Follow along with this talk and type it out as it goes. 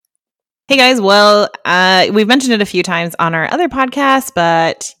Hey guys, well, we've mentioned it a few times on our other podcast,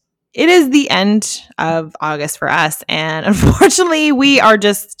 but it is the end of August for us. And unfortunately, we are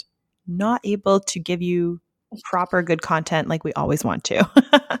just not able to give you proper good content like we always want to.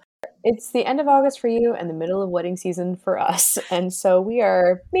 It's the end of August for you and the middle of wedding season for us. And so we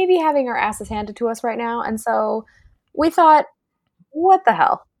are maybe having our asses handed to us right now. And so we thought, what the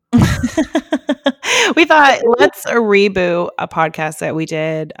hell? We thought, let's reboot a podcast that we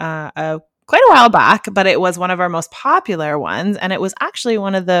did quite a while back, but it was one of our most popular ones. And it was actually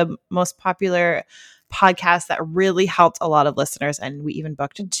one of the most popular podcasts that really helped a lot of listeners. And we even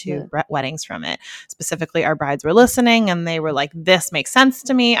booked two weddings from it. Specifically, our brides were listening and they were like, this makes sense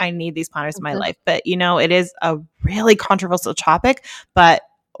to me. I need these planners in my life. But, you know, it is a really controversial topic. But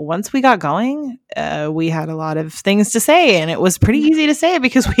once we got going, we had a lot of things to say, and it was pretty easy to say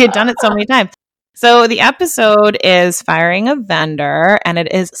because we had done it so many times. So the episode is firing a vendor, and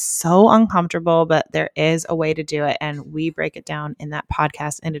it is so uncomfortable, but there is a way to do it, and we break it down in that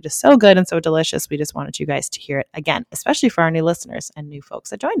podcast, and it is so good and so delicious. We just wanted you guys to hear it again, especially for our new listeners and new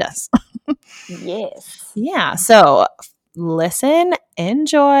folks that joined us. Yes. Yeah, so listen,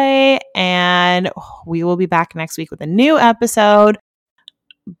 enjoy, and we will be back next week with a new episode.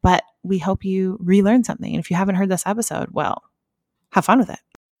 But we hope you relearn something. And if you haven't heard this episode, well, have fun with it.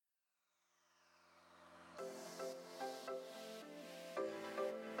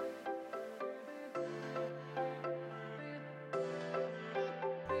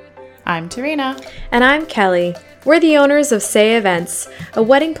 I'm Tarina. And I'm Kelly. We're the owners of Say Events, a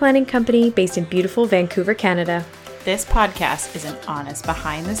wedding planning company based in beautiful Vancouver, Canada. This podcast is an honest,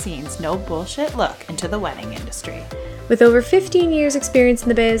 behind-the-scenes, no bullshit look into the wedding industry. With over 15 years experience in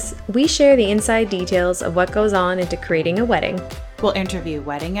the biz, we share the inside details of what goes on into creating a wedding. We'll interview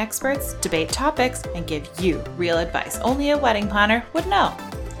wedding experts, debate topics, and give you real advice only a wedding planner would know.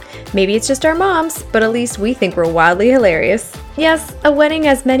 Maybe it's just our moms, but at least we think we're wildly hilarious. Yes, a wedding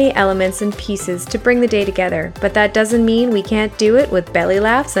has many elements and pieces to bring the day together, but that doesn't mean we can't do it with belly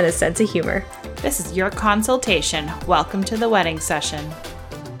laughs and a sense of humor. This is your consultation. Welcome to the wedding session.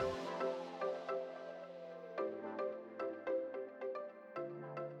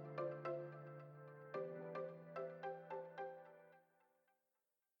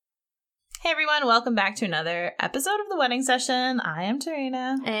 Hey everyone, welcome back to another episode of the wedding session. I am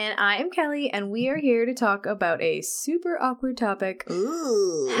Tarina. And I am Kelly, and we are here to talk about a super awkward topic.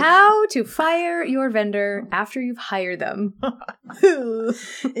 Ooh. How to fire your vendor after you've hired them.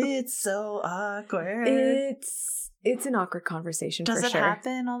 It's so awkward. It's an awkward conversation. Does for it sure.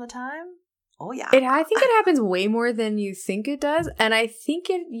 happen all the time? Oh yeah. I think it happens way more than you think it does, and I think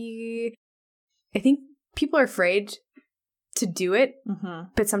people are afraid to do it,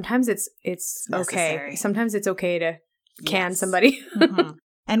 but sometimes it's necessary. Okay. Sometimes it's okay to can somebody.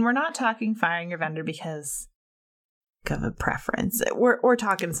 And we're not talking firing your vendor because of a preference. We're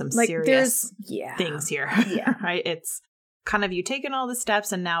talking some serious things here. Yeah. Right? It's kind of you taking all the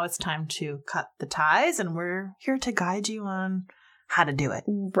steps and now it's time to cut the ties, and we're here to guide you on how to do it.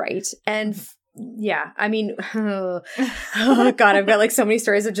 Right. And yeah, I mean, oh God, I've got like so many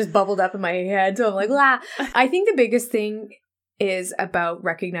stories that just bubbled up in my head. So I'm like, I think the biggest thing is about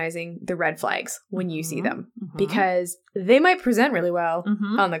recognizing the red flags when you see them, because they might present really well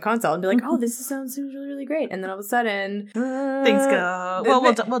on the console and be like, oh, this seems really, really great. And then all of a sudden things go, well,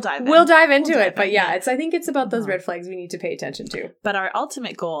 we'll dive in. We'll dive into it. But yeah, I think it's about those red flags we need to pay attention to. But our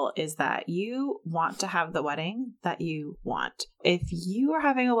ultimate goal is that you want to have the wedding that you want. If you are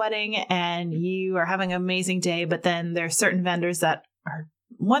having a wedding and you are having an amazing day, but then there's certain vendors that are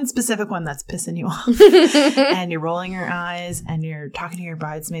one specific one that's pissing you off and you're rolling your eyes and you're talking to your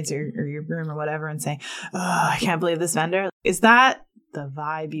bridesmaids or your groom or whatever and saying, oh, I can't believe this vendor. Is that the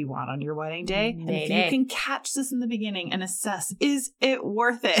vibe you want on your wedding day? And if you can catch this in the beginning and assess, is it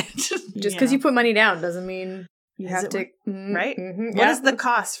worth it? Just because you put money down doesn't mean you have to. Right? What is the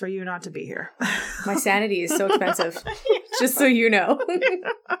cost for you not to be here? My sanity is so expensive. Just so you know.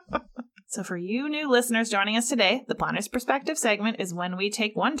 So for you new listeners joining us today, the Planner's Perspective segment is when we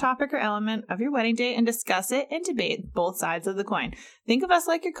take one topic or element of your wedding day and discuss it and debate both sides of the coin. Think of us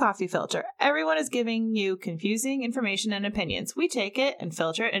like your coffee filter. Everyone is giving you confusing information and opinions. We take it and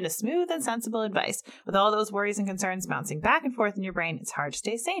filter it into smooth and sensible advice. With all those worries and concerns bouncing back and forth in your brain, it's hard to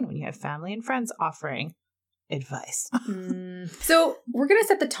stay sane when you have family and friends offering advice. So we're going to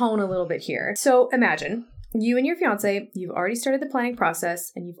set the tone a little bit here. So imagine you and your fiance, you've already started the planning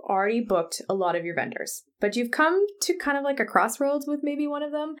process and you've already booked a lot of your vendors, but you've come to kind of like a crossroads with maybe one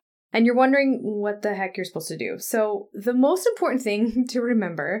of them and you're wondering what the heck you're supposed to do. So the most important thing to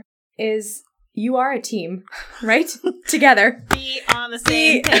remember is you are a team, right? Together. Be on the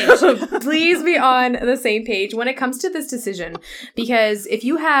same page. Please be on the same page when it comes to this decision. Because if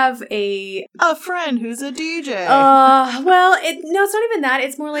you have a friend who's a DJ. Well, it's not even that.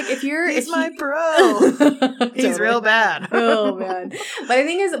 It's more like He's my bro. He's real bad. Oh, man. But the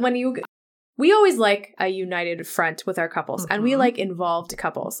thing is, we always like a united front with our couples, and we like involved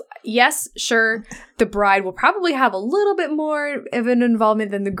couples. Yes, sure, the bride will probably have a little bit more of an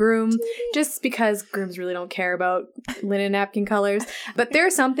involvement than the groom, just because grooms really don't care about linen napkin colors. But there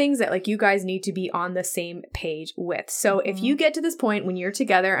are some things that like you guys need to be on the same page with. So if you get to this point when you're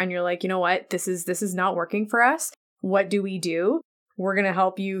together and you're like, you know what, this is not working for us, what do we do? We're going to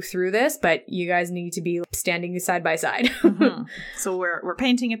help you through this, but you guys need to be standing side by side. So we're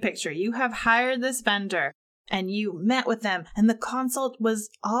painting a picture. You have hired this vendor and you met with them and the consult was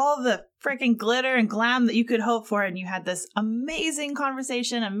all the freaking glitter and glam that you could hope for. And you had this amazing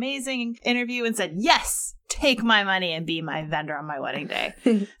conversation, amazing interview and said, yes, take my money and be my vendor on my wedding day.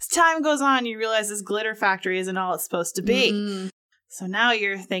 As time goes on, you realize this glitter factory isn't all it's supposed to be. So now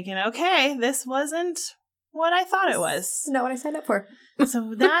you're thinking, okay, this wasn't what I thought it was. Not what I signed up for.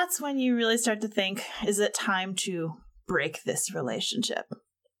 So that's when you really start to think, is it time to break this relationship?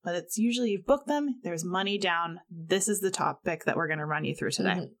 But it's usually you've booked them, there's money down. This is the topic that we're going to run you through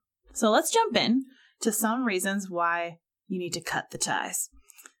today. So let's jump in to some reasons why you need to cut the ties.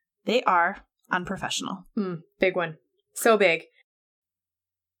 They are unprofessional. Big one. So big.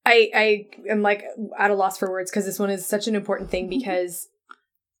 I am like at a loss for words because this one is such an important thing because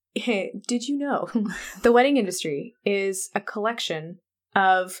did you know the wedding industry is a collection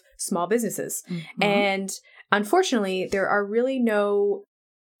of small businesses? And unfortunately, there's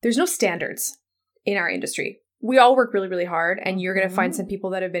no standards in our industry. We all work really, really hard, and you're going to find some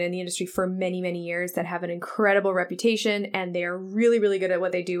people that have been in the industry for many, many years that have an incredible reputation, and they are really, really good at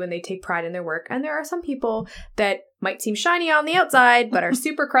what they do, and they take pride in their work. And there are some people that might seem shiny on the outside, but are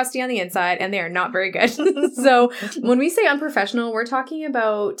super crusty on the inside, and they are not very good. So when we say unprofessional, we're talking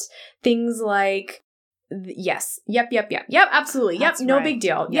about things like, yes, yep, absolutely, That's no right. big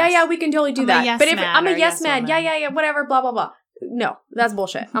deal. Yes. Yeah, we can totally do that. Yes But if man I'm a or yes man, woman. yeah, whatever, blah, blah, blah. No, that's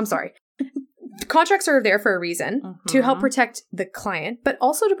bullshit. I'm sorry. Contracts are there for a reason, to help protect the client, but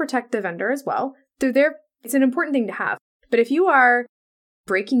also to protect the vendor as well. They're there. It's an important thing to have. But if you are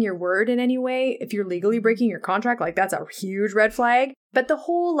breaking your word in any way, if you're legally breaking your contract, like that's a huge red flag. But the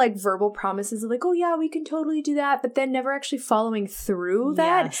whole like verbal promises of like, oh yeah, we can totally do that, but then never actually following through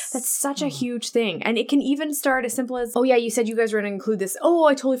that, that's such a huge thing. And it can even start as simple as, oh yeah, you said you guys were going to include this. Oh,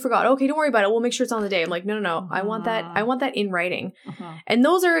 I totally forgot. Okay, don't worry about it. We'll make sure it's on the day. I'm like, no. I want that in writing. And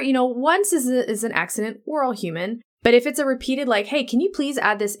those are, once is an accident. We're all human. But if it's a repeated like, hey, can you please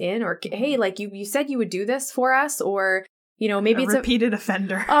add this in? Or hey, like you said you would do this for us, or maybe it's repeated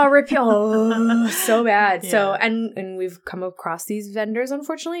offender. Oh, so bad. Yeah. So, and we've come across these vendors,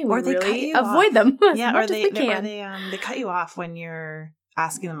 unfortunately, and we really avoid them. Yeah, or they cut you off when you're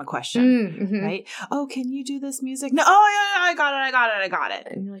asking them a question, right? Oh, can you do this music? No, oh, yeah, I got it.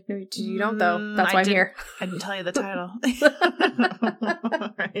 And you're like, no, you don't though. That's why I'm here. I didn't tell you the title.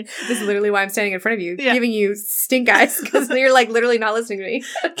 Right. This is literally why I'm standing in front of you, giving you stink eyes, because you're like literally not listening to me.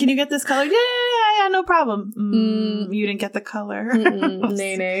 Can you get this color? Yeah, no problem. You didn't get the color.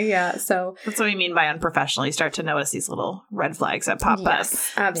 Nay, yeah. So that's what we mean by unprofessional. You start to notice these little red flags that pop up.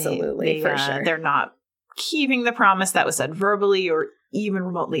 Absolutely, for sure. They're not keeping the promise that was said verbally or even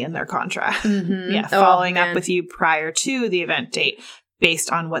remotely in their contract. Following up with you prior to the event date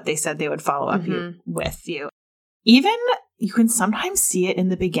based on what they said they would follow up with you. Even you can sometimes see it in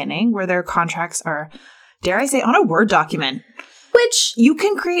the beginning where their contracts are, dare I say, on a Word document. Which you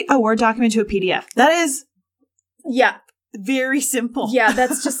can create a Word document to a PDF. That is very simple. Yeah,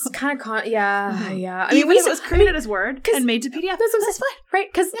 that's just kind of I mean, when it was created as Word and made to PDF, that's fine,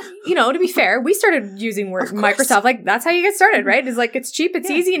 right? Because to be fair, we started using Word, Microsoft. Like that's how you get started, right? It's like it's cheap, it's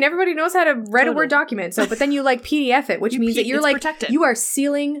easy, and everybody knows how to write a Word document. So, but then you like PDF it, which means that you're like protected. You are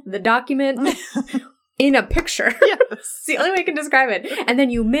sealing the document in a picture. Yes. It's the only way I can describe it. And then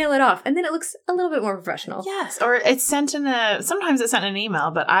you mail it off, and then it looks a little bit more professional. Yes, or it's sent sometimes it's sent in an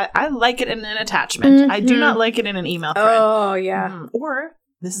email, but I like it in an attachment. I do not like it in an email thread. Oh, yeah. Or,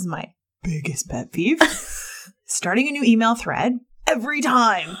 this is my biggest pet peeve, starting a new email thread every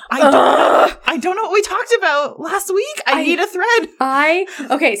time. I don't know what we talked about last week. I need a thread.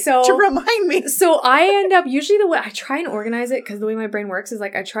 So to remind me. So I end up usually the way I try and organize it, because the way my brain works is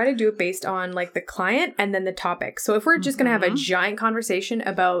like I try to do it based on like the client and then the topic. So if we're just going to have a giant conversation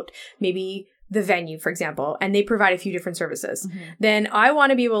about maybe the venue, for example, and they provide a few different services, then I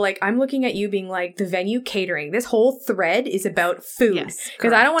want to be able, like, I'm looking at you being like, the venue catering. This whole thread is about food,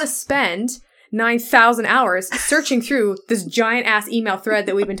 because I don't want to spend 9,000 hours searching through this giant ass email thread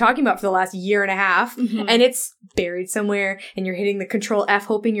that we've been talking about for the last year and a half. Mm-hmm. And it's buried somewhere and you're hitting the Control F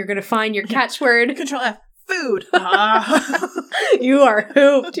hoping you're going to find your catchword. Control F. Food. You are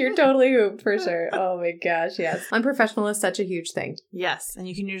hooped. You're totally hooped for sure. Oh my gosh, yes. Unprofessional is such a huge thing. Yes, and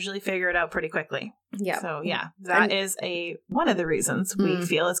you can usually figure it out pretty quickly. Yeah. So yeah, that is one of the reasons we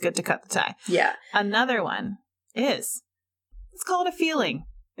feel it's good to cut the tie. Yeah. Another one is, let's call it a feeling.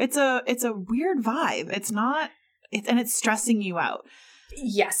 It's a weird vibe. It's not, and it's stressing you out.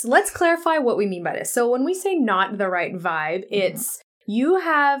 Yes. Let's clarify what we mean by this. So when we say not the right vibe, it's you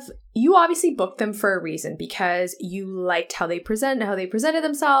obviously booked them for a reason because you liked how they presented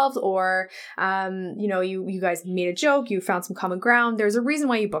themselves, or you guys made a joke, you found some common ground. There's a reason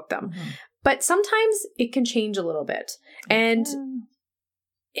why you booked them. Mm-hmm. But sometimes it can change a little bit. And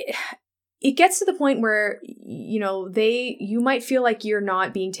it gets to the point where, you might feel like you're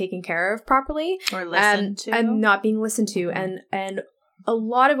not being taken care of properly or listened to, and not being listened to. And a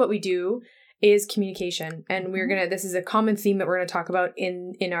lot of what we do is communication. And this is a common theme that we're going to talk about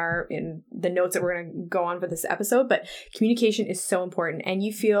in the notes that we're going to go on for this episode, but communication is so important. And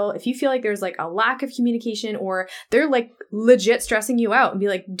if you feel like there's like a lack of communication, or they're like legit stressing you out and be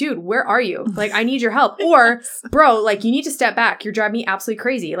like, dude, where are you? Like, I need your help. Or bro, like you need to step back. You're driving me absolutely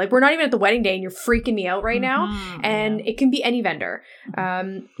crazy. Like, we're not even at the wedding day and you're freaking me out right now. And it can be any vendor.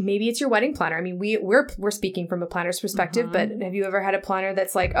 Maybe it's your wedding planner. I mean, we're speaking from a planner's perspective, but have you ever had a planner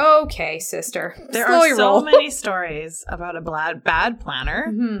that's like, okay, sis, there are so many stories about a bad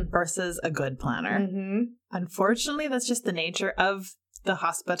planner versus a good planner. Mm-hmm. Unfortunately, that's just the nature of the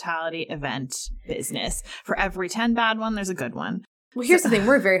hospitality event business. For every 10 bad one, there's a good one. Well, here's the thing.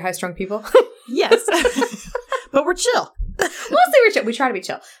 We're very high-strung people. Yes. But we're chill. Mostly we're chill. We try to be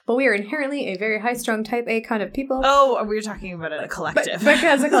chill. But we are inherently a very high-strung type A kind of people. Oh, we were talking about it a collective. But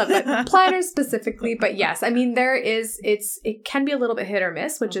as a collective. Planners specifically. But yes, I mean, it can be a little bit hit or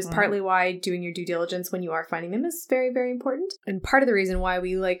miss, which is partly why doing your due diligence when you are finding them is very, very important. And part of the reason why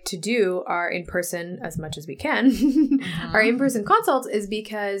we like to do our in-person, as much as we can, our in-person consults is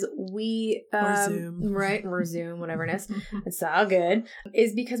because we... or Zoom. Right? Or Zoom, whatever it is. It's all good.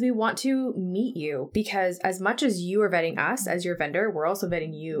 Is because we want to meet you. Because as much as you are vetting us as your vendor, we're also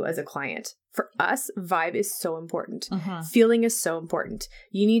vetting you as a client. For us, vibe is so important. Feeling is so important.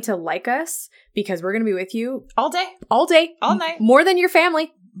 You need to like us because we're going to be with you all day, all night, more than your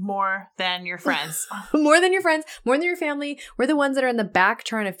family, more than your friends, more than your friends, more than your family. We're the ones that are in the back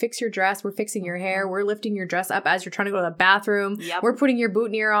trying to fix your dress. We're fixing your hair. We're lifting your dress up as you're trying to go to the bathroom. Yep. We're putting your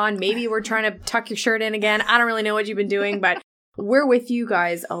boutonniere on. Maybe we're trying to tuck your shirt in again. I don't really know what you've been doing, but we're with you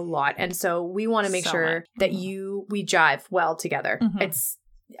guys a lot. And so we want to make sure that we jive well together.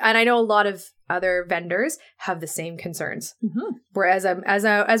 And I know a lot of other vendors have the same concerns. Whereas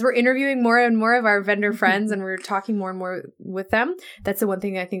as we're interviewing more and more of our vendor friends and we're talking more and more with them, that's the one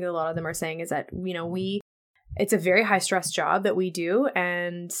thing I think a lot of them are saying is that, it's a very high stress job that we do.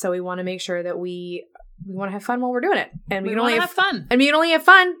 And so we want to make sure that we want to have fun while we're doing it. And we can only have fun. And we can only have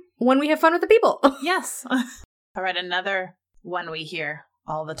fun when we have fun with the people. Yes. All right. Another one we hear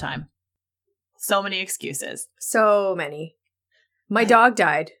all the time. So many excuses. So many. My dog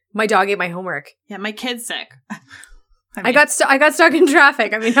died. My dog ate my homework. Yeah, my kid's sick. I got stuck in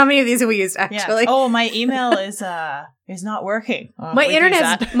traffic. I mean, how many of these have we used actually? Yeah. Oh, my email is not working. Oh, my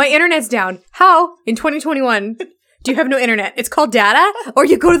internet's down. How in 2021 do you have no internet? It's called data, or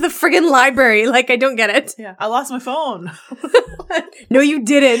you go to the friggin' library. Like, I don't get it. Yeah, I lost my phone. No, you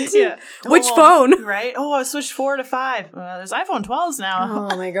didn't. Yeah. Which phone? Right? Oh, I switched 4 to 5. There's iPhone 12s now.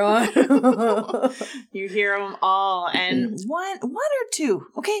 Oh my god. You hear them all, and one or two.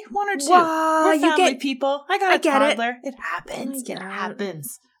 Okay, 1 or 2. Wow, we're family people. I got a toddler. It happens. It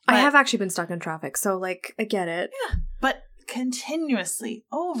happens. I have actually been stuck in traffic, so like, I get it. Yeah, but continuously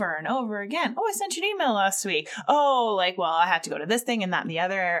over and over again. Oh, I sent you an email last week. Oh, I had to go to this thing and that and the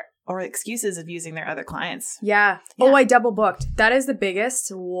other, or excuses of using their other clients. Yeah. Oh, I double booked. That is the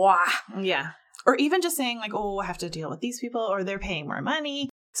biggest. Wow. Yeah. Or even just saying like, oh, I have to deal with these people, or they're paying more money,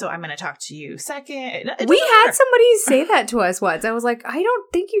 so I'm going to talk to you second. We had somebody say that to us once. I was like, I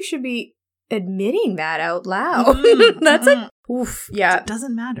don't think you should be admitting that out loud. That's like, oof, yeah. It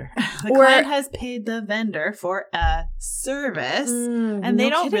doesn't matter. The client has paid the vendor for a service, and they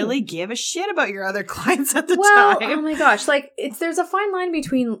don't really give a shit about your other clients at the time. Oh my gosh. Like, there's a fine line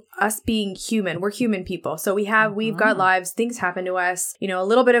between us being human. We're human people. So we've got lives. Things happen to us. A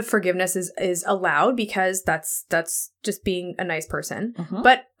little bit of forgiveness is allowed because that's just being a nice person.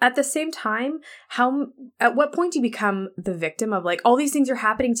 But at the same time, at what point do you become the victim of like, all these things are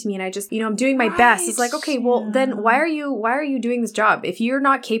happening to me and I just, I'm doing my best. It's like, okay, well then why are you doing this job? If you're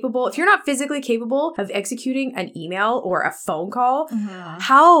not physically capable of executing an email or a phone call,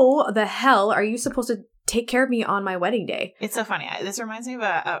 how the hell are you supposed to take care of me on my wedding day? It's so funny. This reminds me of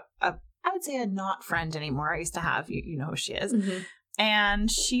I would say a not friend anymore. I used to have, you know who she is. And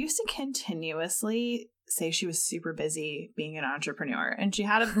she used to continuously say she was super busy being an entrepreneur, and she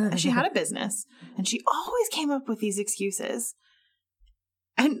had a business, and she always came up with these excuses.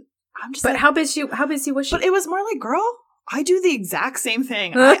 And I'm just, but how busy was she? But it was more like, girl, I do the exact same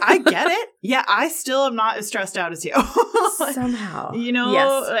thing. I get it. Yeah, I still am not as stressed out as you. Somehow.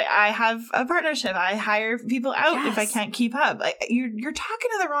 Yes. Like, I have a partnership. I hire people out if I can't keep up. Like, you're talking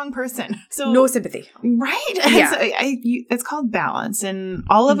to the wrong person. So no sympathy. Right? Yeah. So it's called balance. And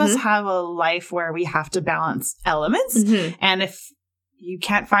all of us have a life where we have to balance elements. And if you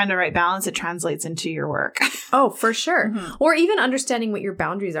can't find the right balance, it translates into your work. Oh, for sure. Or even understanding what your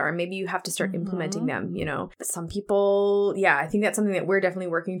boundaries are. Maybe you have to start implementing them, Some people, I think that's something that we're definitely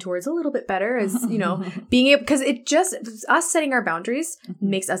working towards a little bit better is, being able, because us setting our boundaries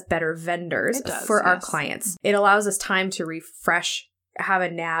makes us better vendors for our clients. It allows us time to refresh, have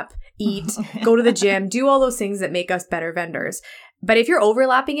a nap, eat, go to the gym, do all those things that make us better vendors. But if you're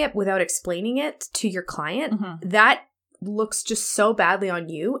overlapping it without explaining it to your client, that looks just so badly on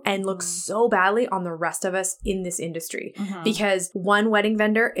you and looks so badly on the rest of us in this industry, because one wedding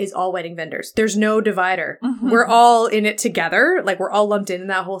vendor is all wedding vendors. There's no divider. We're all in it together. Like, we're all lumped in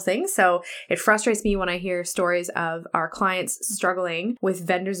that whole thing. So it frustrates me when I hear stories of our clients struggling with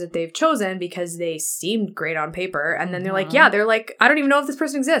vendors that they've chosen because they seemed great on paper. And then they're like, I don't even know if this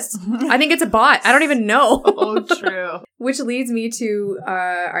person exists. I think it's a bot. I don't even know. Oh, true. Which leads me to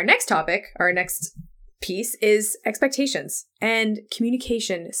our next topic, our next piece is expectations and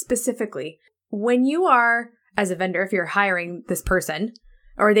communication specifically. When you are, as a vendor, if you're hiring this person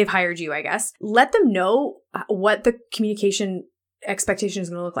or they've hired you, I guess, let them know what the communication expectation is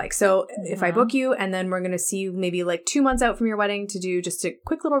going to look like. So if I book you and then we're going to see you maybe like 2 months out from your wedding to do just a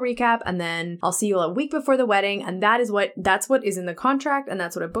quick little recap, and then I'll see you a week before the wedding, and that's what is in the contract and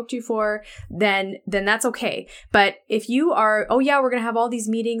that's what I booked you for, then that's okay. But if you are, we're going to have all these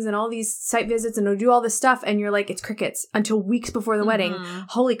meetings and all these site visits and we'll do all this stuff, and you're like, it's crickets until weeks before the wedding,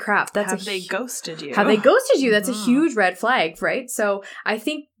 holy crap, have they ghosted you? That's a huge red flag, right? So I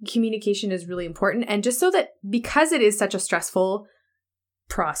think communication is really important, and just so that, because it is such a stressful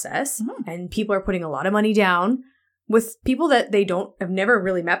process and people are putting a lot of money down with people that they have never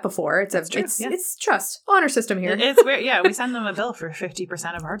really met before. It's trust honor system here. It's weird. Yeah, we send them a bill for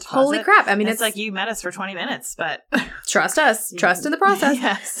 50% of our deposit. Holy crap. I mean, it's like, you met us for 20 minutes, but trust us. Trust in the process.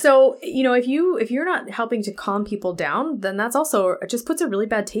 Yes. So, if you're not helping to calm people down, then that's also, it just puts a really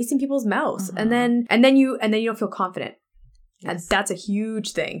bad taste in people's mouths. And then you don't feel confident. And that's a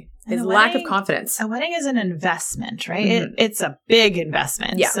huge thing, is lack of confidence. A wedding is an investment, right? It's a big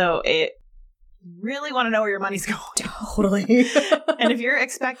investment. Yeah. So it really want to know where your money's going. Totally. And if you're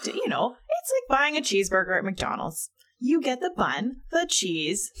expecting, it's like buying a cheeseburger at McDonald's. You get the bun, the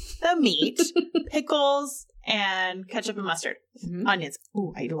cheese, the meat, pickles, and ketchup and mustard. Onions.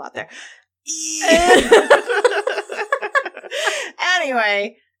 Ooh, I eat a lot there.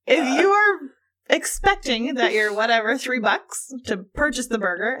 Anyway, if you are expecting that you're $3 to purchase the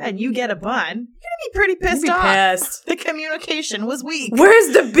burger and you get a bun, you're gonna be pretty pissed off. The communication was weak.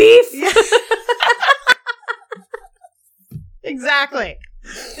 Where's the beef? Exactly.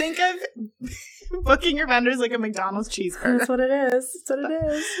 Think of booking your vendors like a McDonald's cheeseburger. That's what it is.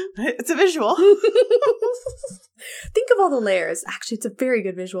 It's a visual. Think of all the layers. Actually, it's a very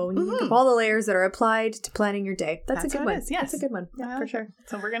good visual when you think of all the layers that are applied to planning your day. That's a good one. Yes. That's a good one. Yeah, for sure.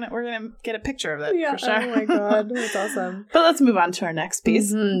 So we're gonna get a picture of it. Yeah. For sure. Oh my god, that's awesome. But let's move on to our next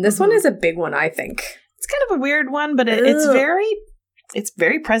piece. This one is a big one, I think. It's kind of a weird one, but it's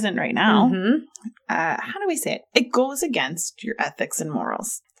very present right now. How do we say it? It goes against your ethics and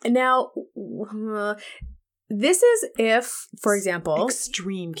morals. Now, this is if, for example,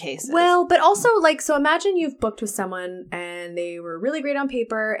 extreme cases. Well, but also so imagine you've booked with someone and they were really great on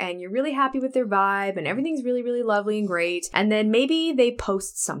paper and you're really happy with their vibe and everything's really, really lovely and great. And then maybe they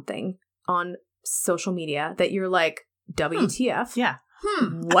post something on social media that you're like, WTF? Yeah.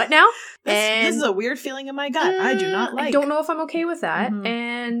 What now? This is a weird feeling in my gut. I do not like. I don't know if I'm okay with that.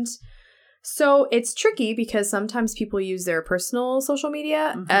 And so it's tricky because sometimes people use their personal social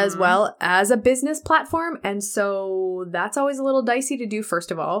media as well as a business platform. And so that's always a little dicey to do, first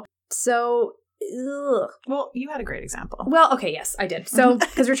of all. So ugh. Well, you had a great example. Well, okay, yes, I did. So,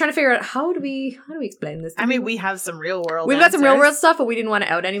 because we're trying to figure out how do we explain this? I mean, we have some real world. We've got some real world stuff, but we didn't want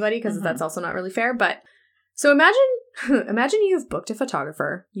to out anybody because that's also not really fair. But so imagine you've booked a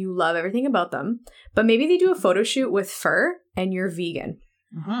photographer, you love everything about them, but maybe they do a photo shoot with fur and you're vegan,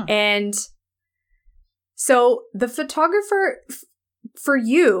 and so the photographer. For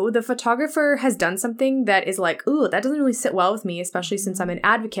you, the photographer has done something that is like, ooh, that doesn't really sit well with me, especially since I'm an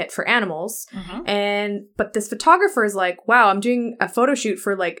advocate for animals. But this photographer is like, wow, I'm doing a photo shoot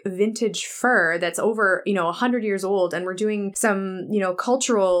for like vintage fur that's over, 100 years old. And we're doing some,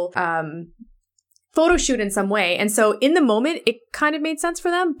 cultural photo shoot in some way. And so in the moment, it kind of made sense for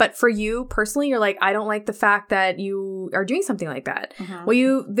them. But for you personally, you're like, I don't like the fact that you are doing something like that.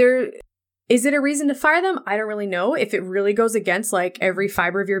 Is it a reason to fire them? I don't really know. If it really goes against like every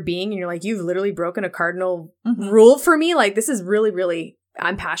fiber of your being and you're like, you've literally broken a cardinal rule for me. Like, this is really, really,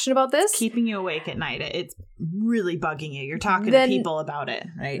 I'm passionate about this. It's keeping you awake at night. It's really bugging you. You're talking to people about it,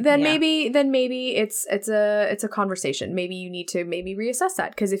 right? Then maybe it's a conversation. Maybe you need to reassess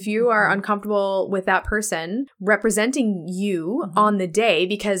that. Because if you are uncomfortable with that person representing you on the day,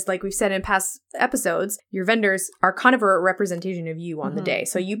 because like we've said in past episodes, your vendors are kind of a representation of you on the day.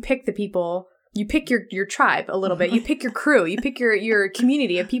 So you pick the people. You pick your tribe a little bit. You pick your crew. You pick your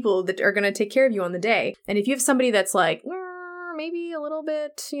community of people that are going to take care of you on the day. And if you have somebody that's like, maybe a little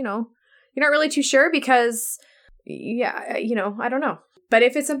bit, you're not really too sure because, I don't know. But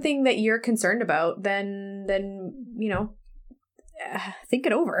if it's something that you're concerned about, then think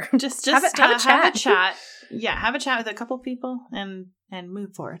it over. Just have a chat. Yeah, have a chat with a couple people and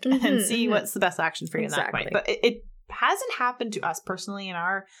move forward and see what's the best action for you in that point. But it hasn't happened to us personally in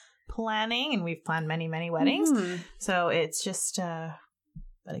our planning, and we've planned many, many weddings. So it's just,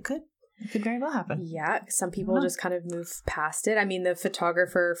 but it could very well happen. Yeah, some people just kind of move past it. I mean, the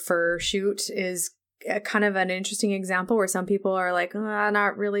photographer fur shoot is kind of an interesting example where some people are like,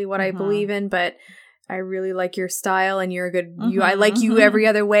 not really what I believe in, but I really like your style and you're a good, I like you every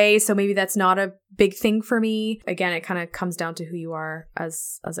other way. So maybe that's not a big thing for me. Again, it kind of comes down to who you are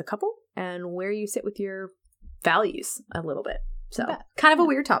as a couple and where you sit with your values a little bit. So kind of a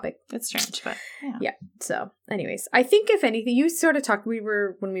weird topic. It's strange, but yeah. So anyways, I think if anything, you sort of talked,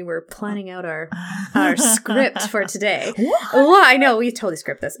 when we were planning out our script for today. Well, I know we totally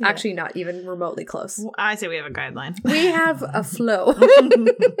script this. Actually, not even remotely close. Well, I say we have a guideline. We have a flow.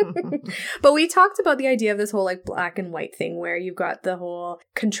 But we talked about the idea of this whole like black and white thing where you've got the whole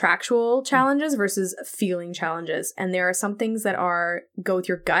contractual challenges versus feeling challenges. And there are some things that go with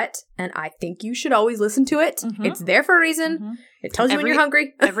your gut. And I think you should always listen to it. It's there for a reason. It tells you when you're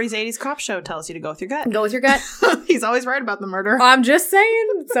hungry. Every Zadie's cop show tells you to go with your gut. Go with your gut. He's always right about the murder. I'm just saying.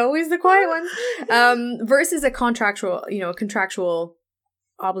 It's always the quiet one. Versus a contractual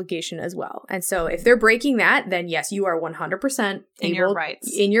obligation as well. And so if they're breaking that, then yes, you are 100% in your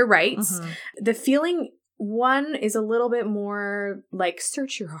rights. In your rights. The feeling one is a little bit more like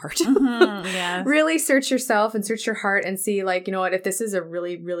search your heart. Really search yourself and search your heart and see like, you know what, if this is a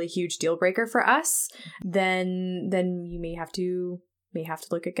really, really huge deal breaker for us, then you may have to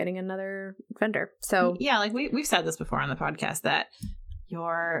look at getting another vendor. So yeah, like we've said this before on the podcast that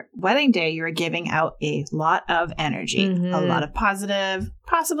your wedding day, you're giving out a lot of energy, a lot of positive,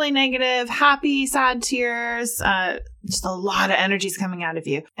 possibly negative, happy, sad tears, just a lot of energy is coming out of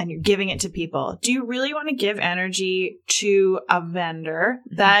you and you're giving it to people. Do you really want to give energy to a vendor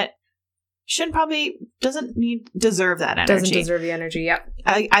that doesn't deserve that energy? Doesn't deserve the energy, yep.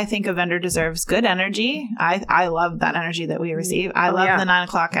 I think a vendor deserves good energy. I love that energy that we receive. I love the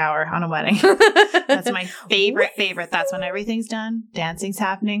 9:00 hour on a wedding. That's my favorite. That's when everything's done. Dancing's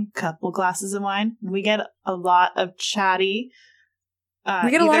happening. Couple glasses of wine. We get a lot of chatty.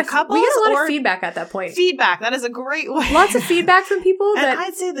 We get a lot of feedback at that point. Feedback. That is a great way. Lots of feedback from people. And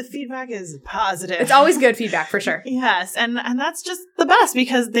I'd say the feedback is positive. It's always good feedback for sure. Yes. And that's just the best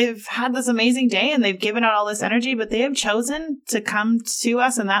because they've had this amazing day and they've given out all this energy, but they have chosen to come to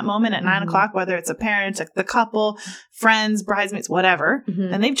us in that moment at 9:00, whether it's a parent, the couple, friends, bridesmaids, whatever.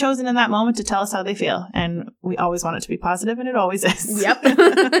 And they've chosen in that moment to tell us how they feel. And we always want it to be positive, and it always is.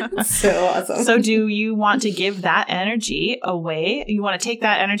 Yep. So awesome. So do you want to give that energy away? You want to take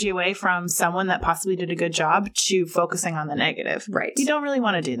that energy away from someone that possibly did a good job to focusing on the negative. Right. You don't really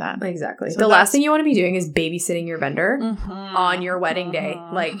want to do that. Exactly. So the last thing you want to be doing is babysitting your vendor on your wedding day.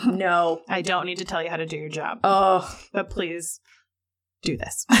 Like, no. I don't need to tell you how to do your job. Oh. But please do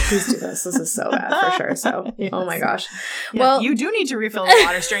this. Please do this. This is so bad for sure. So, yes. Oh my gosh. Yeah, well, you do need to refill the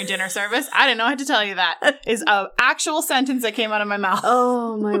water during dinner service. I didn't know how to tell you that. Is an actual sentence that came out of my mouth.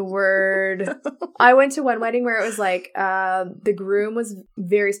 Oh my word. I went to one wedding where it was like the groom was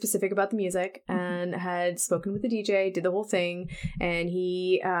very specific about the music and had spoken with the DJ, did the whole thing, and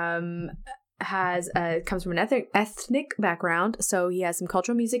he comes from an ethnic background, so he has some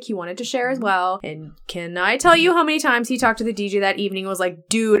cultural music he wanted to share as well. And can I tell you how many times he talked to the DJ that evening and was like,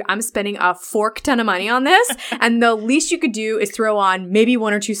 dude, I'm spending a fork ton of money on this, and the least you could do is throw on maybe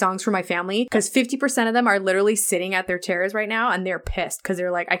 1 or 2 songs for my family, because 50% of them are literally sitting at their chairs right now and they're pissed because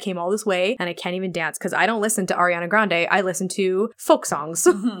they're like, I came all this way and I can't even dance because I don't listen to Ariana Grande, I listen to folk songs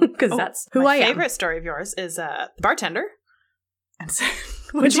because that's who I am. My favorite story of yours is the bartender and said,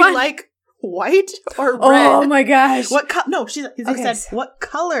 which one? Like white or red? Oh my gosh! What no? He said, "What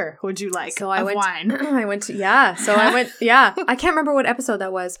color would you like of wine?" I went to I can't remember what episode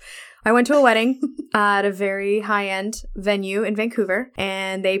that was. I went to a wedding at a very high-end venue in Vancouver,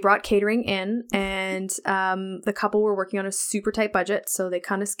 and they brought catering in, and the couple were working on a super tight budget, so they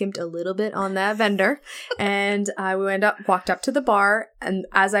kind of skimped a little bit on that vendor. And I walked up to the bar, and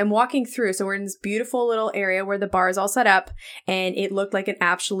as I'm walking through, so we're in this beautiful little area where the bar is all set up, and it looked like an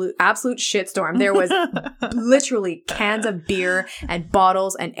absolute shitstorm. There was literally cans of beer and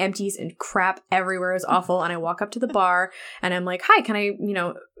bottles and empties and crap everywhere. It was awful. And I walk up to the bar, and I'm like, "Hi, can I,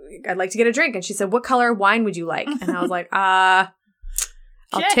 I'd like to get a drink." And she said, "What color wine would you like?" And I was like, I'll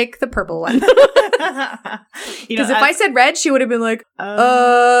take the purple one. Because if I said red, she would have been like,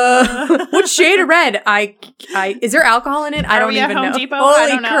 what shade of red? Is there alcohol in it? I don't even know. Depot?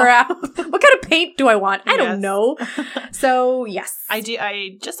 Holy crap. What kind of paint do I want? I don't know. So, yes. I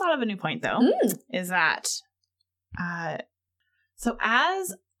just thought of a new point, though, is that, so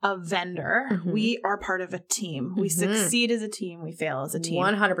as a vendor, we are part of a team. We succeed as a team. We fail as a team.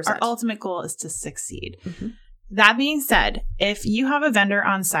 100%. Our ultimate goal is to succeed. That being said, if you have a vendor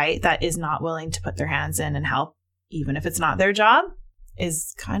on site that is not willing to put their hands in and help, even if it's not their job,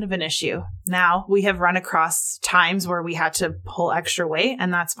 is kind of an issue. Now, we have run across times where we had to pull extra weight,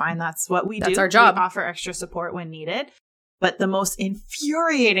 and that's fine. That's what we do. That's our job. We offer extra support when needed. But the most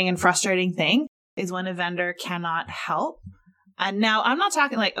infuriating and frustrating thing is when a vendor cannot help. And now I'm not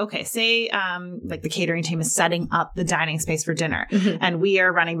talking like, okay, say like the catering team is setting up the dining space for dinner and we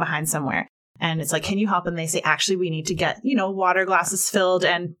are running behind somewhere. And it's like, can you help? And they say, actually, we need to get, water glasses filled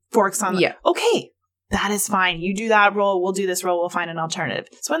and forks on. Yeah. Okay, that is fine. You do that role. We'll do this role. We'll find an alternative.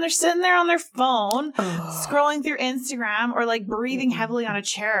 So when they're sitting there on their phone, scrolling through Instagram or like breathing heavily on a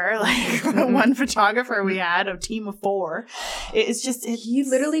chair, like one photographer we had, a team of 4, it's just... He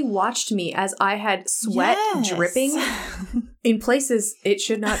literally watched me as I had sweat dripping in places it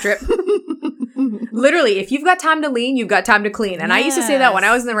should not drip. Literally, if you've got time to lean, you've got time to clean. And I used to say that when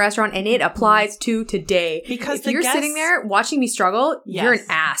I was in the restaurant, and it applies to today. Because if you're sitting there watching me struggle, you're an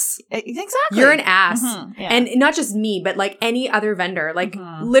ass. Exactly. You're an ass. And not just me, but like any other vendor. Like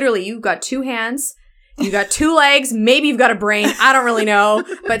literally, you've got 2 hands, you got 2 legs, maybe you've got a brain. I don't really know.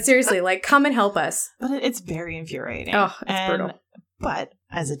 But seriously, like, come and help us. But it's very infuriating. Oh, it's brutal. But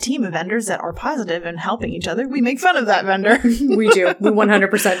as a team of vendors that are positive and helping each other, we make fun of that vendor. We do. We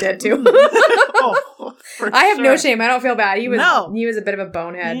 100% did too. I have no shame. I don't feel bad. He was a bit of a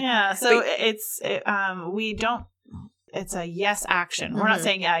bonehead. Yeah. So we don't, it's a yes action. We're not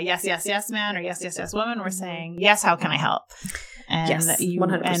saying yes, yes, yes, man, or yes, yes, yes, woman. We're saying, yes, how can I help? And yes,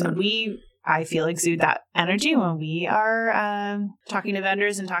 100%. And I feel, exude that energy when we are talking to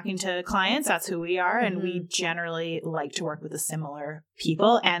vendors and talking to clients. That's who we are. And we generally like to work with the similar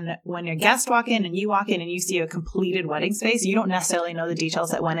people. And when your guests walk in and you see a completed wedding space, you don't necessarily know the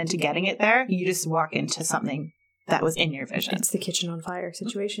details that went into getting it there. You just walk into something that was in your vision. It's the kitchen on fire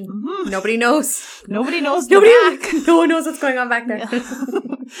situation. Nobody knows. Nobody knows. No one knows what's going on back there.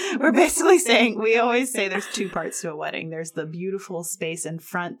 Yeah. We're basically saying, we always say there's 2 parts to a wedding. There's the beautiful space in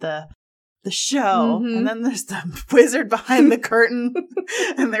front, the show, and then there's the wizard behind the curtain,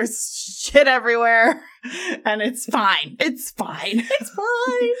 and there's shit everywhere, and it's fine. It's fine.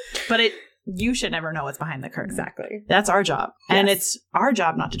 But you should never know what's behind the curtain. Exactly. That's our job. Yes. And it's our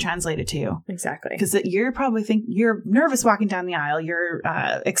job not to translate it to you. Exactly. Because you're probably you're nervous walking down the aisle. You're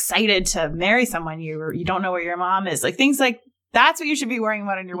excited to marry someone. You don't know where your mom is. Like things like that's what you should be worrying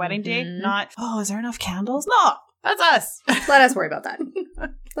about on your wedding day. Not, is there enough candles? No, that's us. Let us worry about that.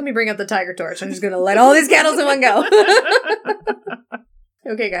 Let me bring up the tiger torch. I'm just going to light all these candles in one go.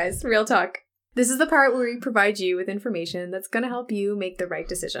 Okay, guys, real talk. This is the part where we provide you with information that's going to help you make the right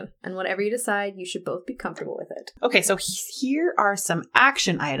decision. And whatever you decide, you should both be comfortable with it. Okay, so here are some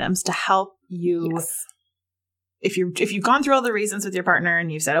action items to help you if you've gone through all the reasons with your partner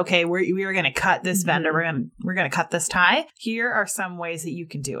and you've said, okay, we are going to cut this vendor, we're going to cut this tie. Here are some ways that you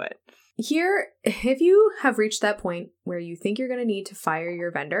can do it. Here, if you have reached that point where you think you're going to need to fire your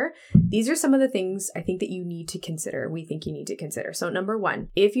vendor, these are some of the things I think that you need to consider. We think you need to consider. So number one,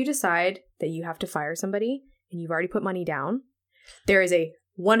 if you decide that you have to fire somebody and you've already put money down, there is a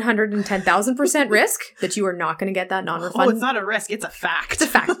 110,000% risk that you are not going to get that non-refundable. Oh, it's not a risk. It's a fact. It's a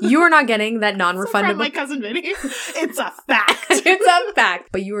fact. You are not getting that non-refundable. From my cousin Vinny. It's a fact. It's a fact.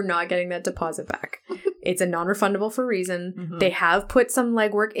 But you are not getting that deposit back. It's a non-refundable for a reason. Mm-hmm. They have put some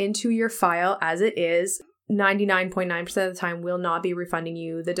legwork into your file as it is. 99.9% of the time will not be refunding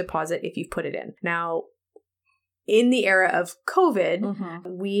you the deposit if you've put it in. Now, in the era of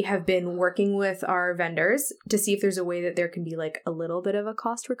COVID, we have been working with our vendors to see if there's a way that there can be like a little bit of a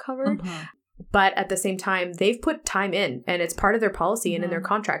cost recovered. But at the same time, they've put time in and it's part of their policy and in their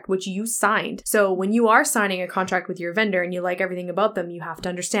contract, which you signed. So when you are signing a contract with your vendor and you like everything about them, you have to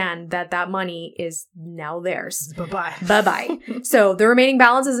understand that that money is now theirs. Bye-bye. Bye-bye. So the remaining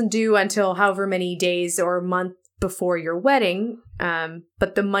balance isn't due until however many days or a month before your wedding.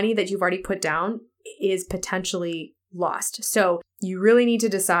 But the money that you've already put down is potentially lost. So you really need to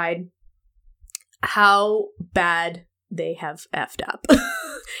decide how bad they have effed up.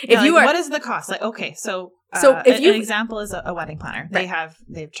 What is the cost? Like, okay, so if an example is a wedding planner. Right.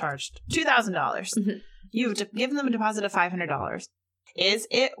 They've charged $2,000. You've given them a deposit of $500. Is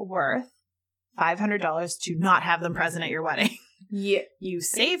it worth $500 to not have them present at your wedding? Yeah. You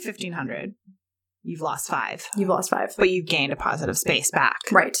save $1,500. You've lost $5. You've lost $5. But you've gained a positive space back.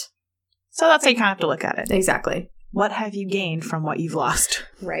 Right. So that's how you kind of have to look at it. Exactly. What have you gained from what you've lost?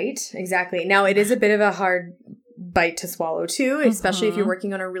 Right. Exactly. Now, it is a bit of a hard bite to swallow too, especially if you're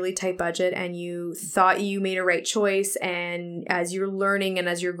working on a really tight budget and you thought you made a right choice, and as you're learning and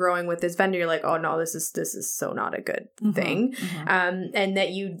as you're growing with this vendor, you're like, oh no, this is so not a good thing. And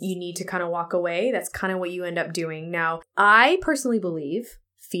that you need to kind of walk away. That's kind of what you end up doing. Now, I personally believe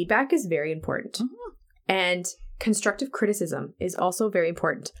feedback is very important. And constructive criticism is also very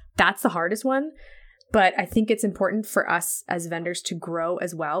important. That's the hardest one. But I think it's important for us as vendors to grow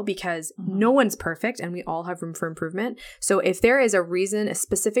as well, because no one's perfect and we all have room for improvement. So if there is a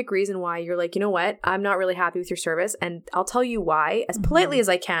specific reason why you're like, you know what, I'm not really happy with your service, and I'll tell you why as politely as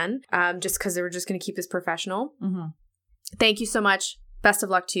I can, just because we're just going to keep this professional. Thank you so much. Best of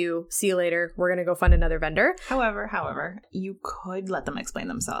luck to you. See you later. We're going to go find another vendor. However, you could let them explain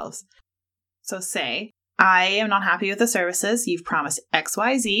themselves. So say, I am not happy with the services. You've promised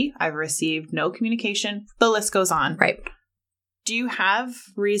XYZ. I've received no communication. The list goes on. Right. Do you have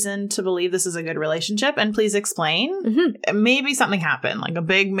reason to believe this is a good relationship? And please explain. Maybe something happened, like a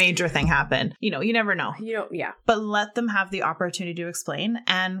big major thing happened. You never know. Yeah. But let them have the opportunity to explain.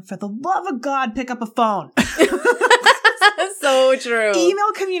 And for the love of God, pick up a phone. So true.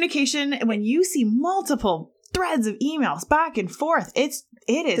 Email communication, when you see multiple threads of emails back and forth, it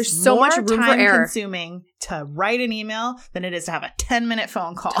is there's so much room for error. Time consuming to write an email than it is to have a 10-minute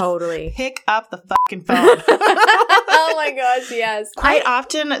phone call. Totally. Pick up the fucking phone. Oh my gosh, yes. Quite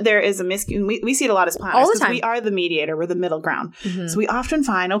often there is a we see it a lot as planners. All the time. We are the mediator. We're the middle ground. So we often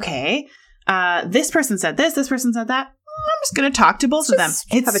find, okay, this person said this person said that. I'm just going to talk to both of them.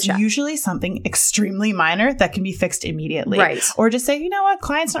 It's usually something extremely minor that can be fixed immediately. Right. Or just say, you know what,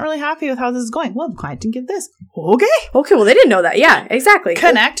 client's not really happy with how this is going. Well, the client didn't give this. Okay, well, they didn't know that. Yeah, exactly.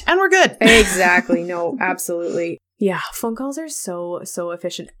 Connect and we're good. Exactly. No, absolutely. Yeah, phone calls are so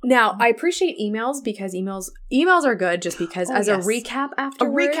efficient. Now, I appreciate emails because emails are good just because a recap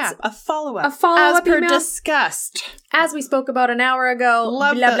afterwards. A follow-up. As per email, discussed. As we spoke about an hour ago.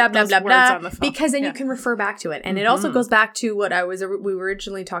 Love blah, blah, blah, blah, blah. On the phone. Because then you can refer back to it. And it also goes back to what we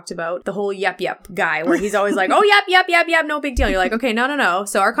originally talked about, the whole yep guy, where he's always like, oh, yep, no big deal. You're like, okay, no.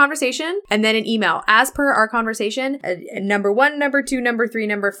 So our conversation and then an email. As per our conversation, number 1, number 2, number 3,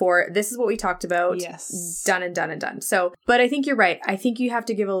 number 4, this is what we talked about. Yes. Done and done. So, but I think you're right. I think you have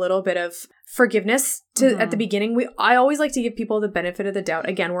to give a little bit of forgiveness to at the beginning. I always like to give people the benefit of the doubt.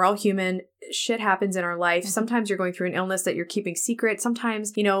 Again, we're all human. Shit happens in our life. Sometimes you're going through an illness that you're keeping secret.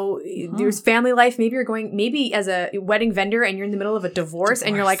 Sometimes, there's family life. Maybe as a wedding vendor and you're in the middle of a divorce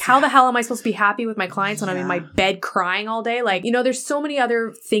and you're like, how the hell am I supposed to be happy with my clients when I'm in my bed crying all day? Like, there's so many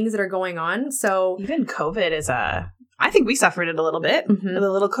other things that are going on. So even COVID is I think we suffered it a little bit. A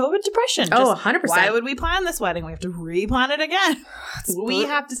little COVID depression. Oh, 100%. Why would we plan this wedding? We have to replan it again. We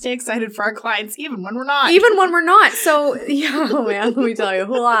have to stay excited for our clients even when we're not. So, yeah, oh man, let me tell you,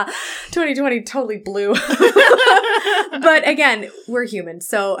 2020 totally blew. But again, we're human.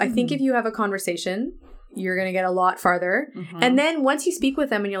 So I think if you have a conversation, you're going to get a lot farther. Mm-hmm. And then once you speak with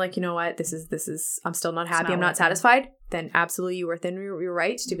them and you're like, you know what, this is, I'm still not happy. I'm not satisfied. Then absolutely you are within your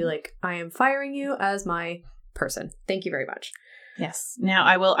right to be like, I am firing you as my person. Thank you very much. Yes. Now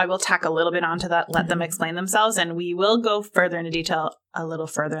I will tack a little bit onto that, let them explain themselves, and we will go further into detail a little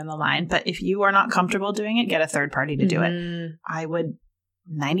further in the line. But if you are not comfortable doing it, get a third party to do it. I would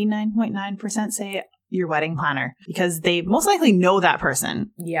 99.9% say your wedding planner, because they most likely know that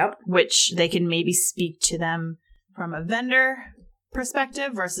person. Yep. Which they can maybe speak to them from a vendor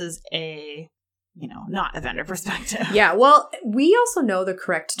perspective versus a, not a vendor perspective. Yeah. Well, we also know the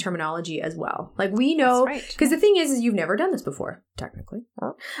correct terminology as well. Like we know, because the thing is you've never done this before, technically,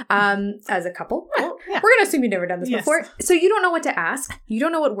 as a couple. Yeah. We're going to assume you've never done this before. So you don't know what to ask. You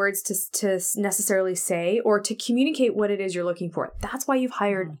don't know what words to necessarily say or to communicate what it is you're looking for. That's why you've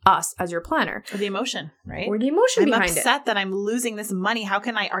hired us as your planner. Or the emotion, right? Or the emotion behind it. I'm upset that I'm losing this money. How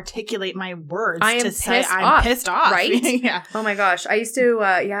can I articulate my words say I'm pissed off? Right? Yeah. Oh my gosh. I used to,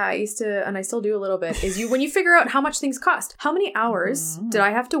 and I still do a little bit, is when you figure out how much things cost. How many hours did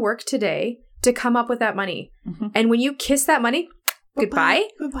I have to work today to come up with that money? Mm-hmm. And when you kiss that money, goodbye.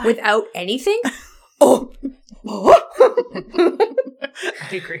 Without anything. Oh. I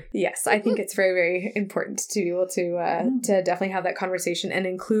agree. Yes, I think it's very, very important to be able to definitely have that conversation and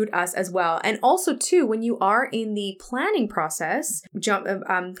include us as well. And also, too, when you are in the planning process,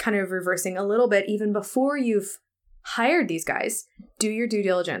 kind of reversing a little bit, even before you've hired these guys, do your due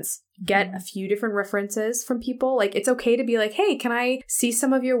diligence. Get a few different references from people. Like, it's okay to be like, hey, can I see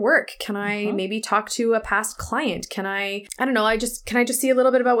some of your work? Can I maybe talk to a past client? Can I don't know, can I just see a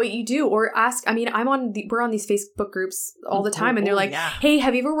little bit about what you do? Or ask, I mean, we're on these Facebook groups all the time, and they're like, hey,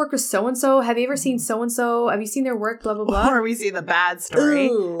 have you ever worked with so-and-so? Have you ever seen so-and-so? Have you seen their work? Blah, blah, blah. Or we see the bad story.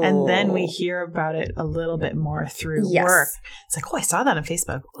 Ooh. And then we hear about it a little bit more through work. It's like, oh, I saw that on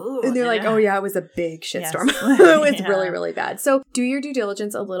Facebook. Ooh, and they're like, oh yeah, it was a big shitstorm. It was really, really bad. So do your due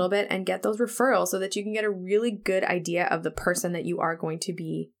diligence a little bit and get those referrals so that you can get a really good idea of the person that you are going to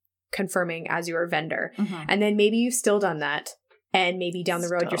be confirming as your vendor. Mm-hmm. And then maybe you've still done that. And maybe down the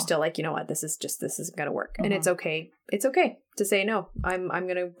road, you're still like, you know what, this isn't going to work. Mm-hmm. And it's okay. It's okay to say, no, we're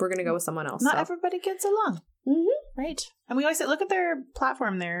going to go with someone else. Not everybody gets along. Mm-hmm. Right. And we always say, look at their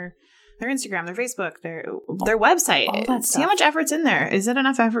platform, their Instagram, their Facebook, their website. All that See how much effort's in there. Is it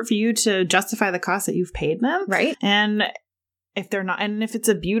enough effort for you to justify the cost that you've paid them? Right. And if they're not, and if it's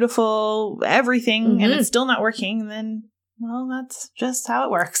a beautiful everything and it's still not working, then, well, that's just how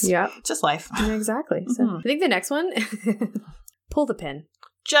it works. Yeah. It's just life. Exactly. So I think the next one, pull the pin.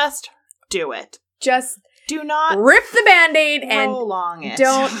 Just do it. Just do not rip the Band-Aid and prolong it.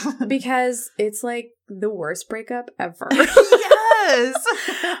 Don't, because it's like the worst breakup ever. Yes.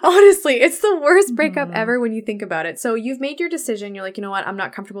 Honestly, it's the worst breakup ever when you think about it. So you've made your decision. You're like, you know what? I'm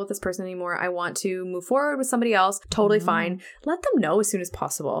not comfortable with this person anymore. I want to move forward with somebody else. Totally fine. Let them know as soon as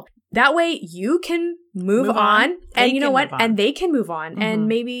possible. That way you can move on. And you know what? And they can move on. Mm-hmm. And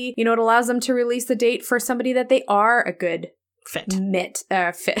maybe, it allows them to release the date for somebody that they are a good fit.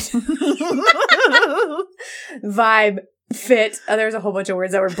 Vibe. Fit. There's a whole bunch of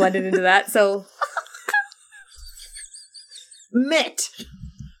words that were blended into that. So Mitt.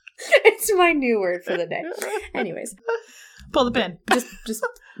 It's my new word for the day. Anyways. Pull the pin. Just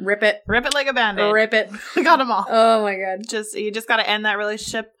rip it. Rip it like a Band-Aid. Rip it. We got them all. Oh my God. You just got to end that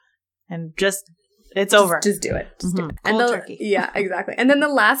relationship and it's over. Just do it. Just do it. Cold turkey. Yeah, exactly. And then the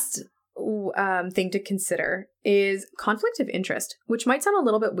last thing to consider is conflict of interest, which might sound a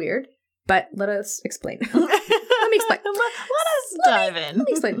little bit weird, but let us explain. Let me explain. Let us dive in. Let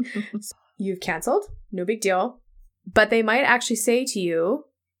me explain. You've canceled. No big deal. But they might actually say to you,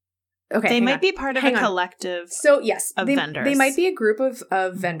 okay, they might be part of a collective. So yes, of vendors. They might be a group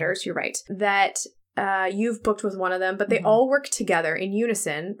of vendors. You're right. That you've booked with one of them, but they all work together in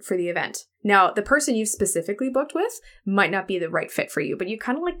unison for the event. Now, the person you've specifically booked with might not be the right fit for you, but you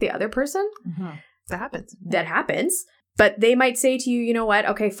kind of like the other person. Mm-hmm. That happens. But they might say to you, you know what?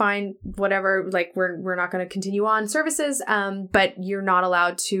 Okay, fine, whatever. Like, we're not going to continue on services. But you're not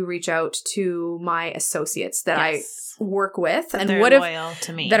allowed to reach out to my associates that I work with and would have loyal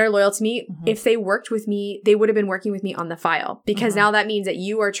to me. That are loyal to me. Mm-hmm. If they worked with me, they would have been working with me on the file, because now that means that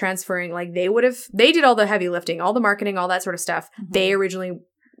you are transferring. Like, they did all the heavy lifting, all the marketing, all that sort of stuff. Mm-hmm. They originally,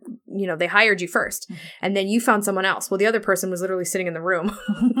 they hired you first, and then you found someone else. Well, the other person was literally sitting in the room.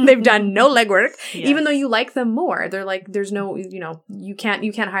 They've done no legwork, even though you like them more. They're like, there's no, you can't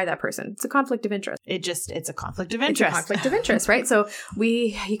hire that person. It's a conflict of interest. It's a conflict of interest. It's a conflict of interest, right? So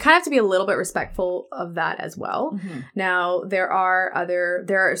you kind of have to be a little bit respectful of that as well. Mm-hmm. Now, there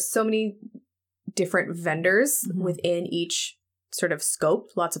are so many different vendors within each sort of scope,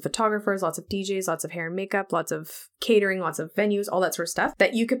 lots of photographers, lots of DJs, lots of hair and makeup, lots of catering, lots of venues, all that sort of stuff,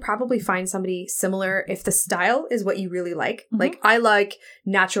 that you could probably find somebody similar if the style is what you really like. Like, I like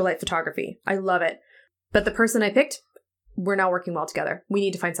natural light photography. I love it. But the person I picked, we're not working well together. We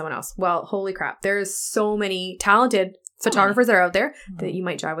need to find someone else. Well, holy crap. There's so many talented photographers that are out there that you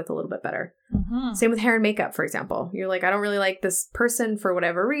might jive with a little bit better. Same with hair and makeup, for example. You're like, I don't really like this person for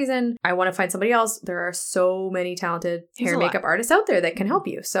whatever reason. I want to find somebody else. There are so many talented hair and makeup artists out there that can help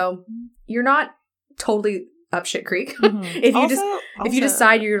you. So you're not totally up shit creek. If you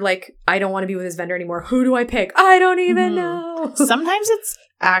decide you're like, I don't want to be with this vendor anymore, who do I pick? I don't even know. Sometimes it's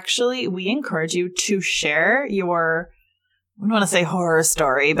actually, we encourage you to share your, I don't want to say horror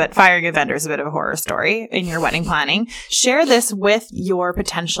story, but firing a vendor is a bit of a horror story in your wedding planning. Share this with your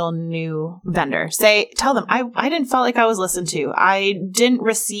potential new vendor. Tell them, I didn't feel like I was listened to. I didn't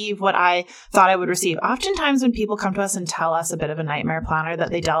receive what I thought I would receive. Oftentimes when people come to us and tell us a bit of a nightmare planner that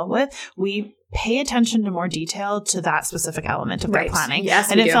they dealt with, we pay attention to more detail to that specific element of their planning.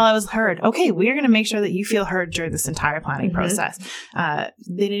 Yes, I didn't feel I was heard. Okay, we're going to make sure that you feel heard during this entire planning process. They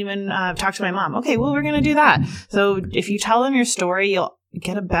didn't even talk to my mom. Okay, well, we're going to do that. So if you tell them your story, you'll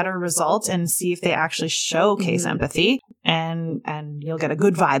get a better result and see if they actually showcase empathy, and you'll get a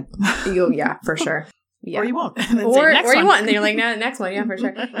good vibe. Yeah, for sure. Yeah. Or you won't. Or you won't. And then you're like, no, next one. Yeah, for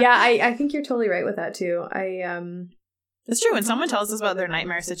sure. Yeah, I think you're totally right with that too. It's true. When someone tells us about their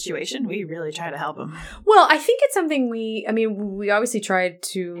nightmare situation, we really try to help them. Well, I think it's something we obviously tried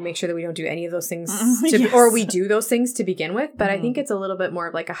to make sure that we don't do any of those things or we do those things to begin with. But I think it's a little bit more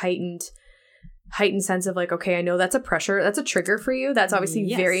of like a heightened sense of like, okay, I know that's a pressure. That's a trigger for you. That's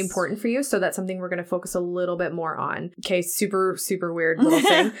obviously very important for you. So that's something we're going to focus a little bit more on. Okay. Super, super weird little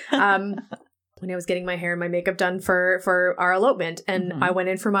thing. When I was getting my hair and my makeup done for our elopement, and I went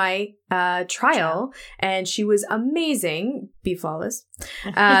in for my trial, and she was amazing. Be flawless.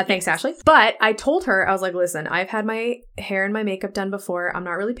 Thanks, Ashley. But I told her, I was like, listen, I've had my hair and my makeup done before. I'm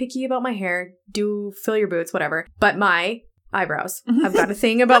not really picky about my hair. Do fill your boots, whatever. But my eyebrows. I've got a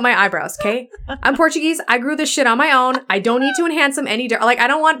thing about my eyebrows, okay? I'm Portuguese. I grew this shit on my own. I don't need to enhance them any like, I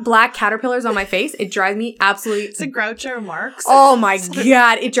don't want black caterpillars on my face. It drives me absolutely... It's a Groucho Marx. Oh my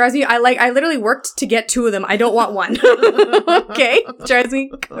God. It drives me... I literally worked to get 2 of them. I don't want one. Okay? It drives me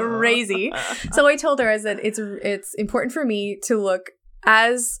crazy. So I told her, I said, it's important for me to look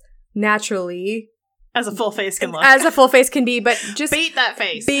as naturally... As a full face can look. As a full face can be, but just... Beat that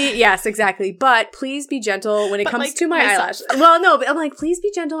face. Yes, exactly. But please be gentle when it comes to my eyelash. Well, no, but I'm like, please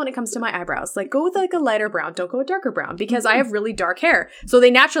be gentle when it comes to my eyebrows. Like, go with like a lighter brown. Don't go with darker brown, because I have really dark hair. So they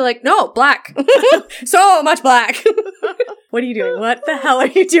naturally like, no, black. So much black. What are you doing? What the hell are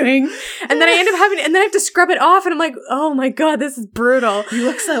you doing? And then I end up and then I have to scrub it off, and I'm like, oh my God, this is brutal. You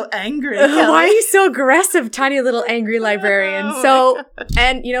look so angry. Why are you so aggressive, tiny little angry librarian?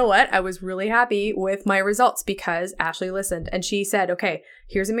 And you know what? I was really happy with my results because Ashley listened and she said, okay,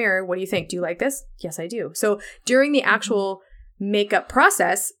 here's a mirror. What do you think? Do you like this? Yes, I do. So during the actual makeup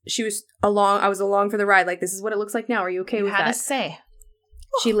process, I was along for the ride. Like, this is what it looks like now. Are you okay with that? You had a say.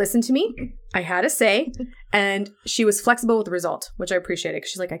 She listened to me. I had a say, and she was flexible with the result, which I appreciated,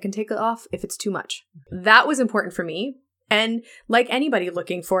 because she's like, I can take it off if it's too much. That was important for me. And like anybody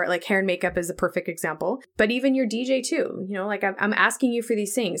looking for it, like hair and makeup is a perfect example, but even your DJ too, you know, like I'm asking you for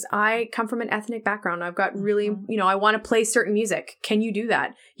these things. I come from an ethnic background. I've got really, you know, I want to play certain music. Can you do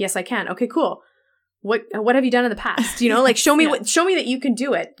that? Yes, I can. Okay, cool. What have you done in the past? You know, like show me that you can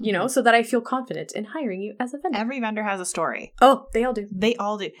do it, you know, so that I feel confident in hiring you as a vendor. Every vendor has a story. Oh, they all do. They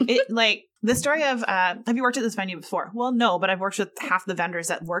all do. It like the story of, have you worked at this venue before? Well, no, but I've worked with half the vendors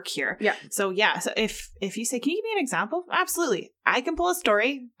that work here. Yeah. So yeah. So if you say, can you give me an example? Absolutely. I can pull a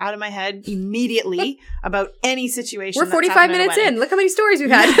story out of my head immediately about any situation. We're 45 minutes in. Look how many stories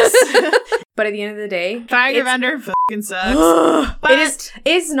we've had. Yes. But at the end of the day, firing your vendor fucking sucks. But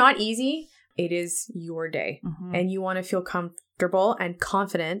it's not easy. It is your day, and you want to feel comfortable and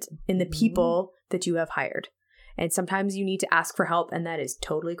confident in the people that you have hired. And sometimes you need to ask for help, and that is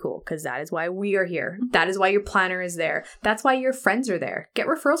totally cool, because that is why we are here. That is why your planner is there. That's why your friends are there. Get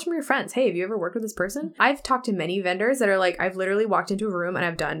referrals from your friends. Hey, have you ever worked with this person? I've talked to many vendors that are like, I've literally walked into a room and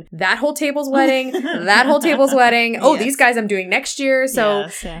I've done that whole table's wedding, that whole table's wedding. Oh, these guys I'm doing next year. So,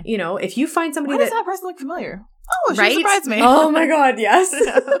 you know, if you find somebody does that person look familiar? Oh, she right? surprised me. Oh my God, yes.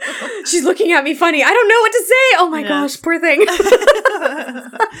 She's looking at me funny. I don't know what to say. Oh my gosh, poor thing.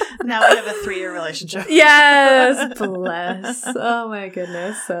 Now we have a 3-year relationship. Yes, bless. Oh my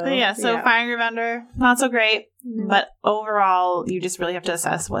goodness. So firing your vendor, not so great. But overall, you just really have to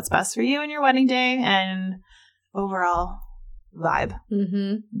assess what's best for you and your wedding day, and overall vibe.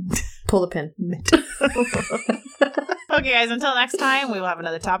 Pull the pin. Okay, guys, until next time, we will have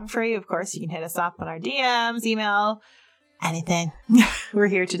another topic for you. Of course, you can hit us up on our DMs, email, anything. We're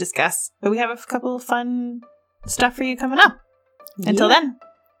here to discuss. But we have a couple of fun stuff for you coming up. Until then,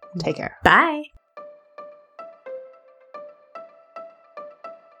 take care. Bye.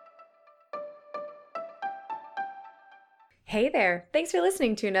 Hey there. Thanks for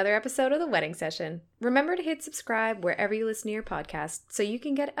listening to another episode of The Wedding Session. Remember to hit subscribe wherever you listen to your podcast so you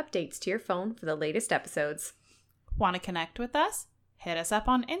can get updates to your phone for the latest episodes. Want to connect with us? Hit us up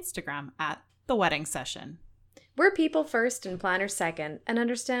on Instagram at The Wedding Session. We're people first and planners second, and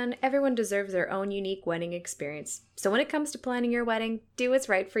understand everyone deserves their own unique wedding experience. So when it comes to planning your wedding, do what's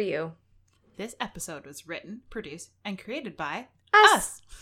right for you. This episode was written, produced, and created by us.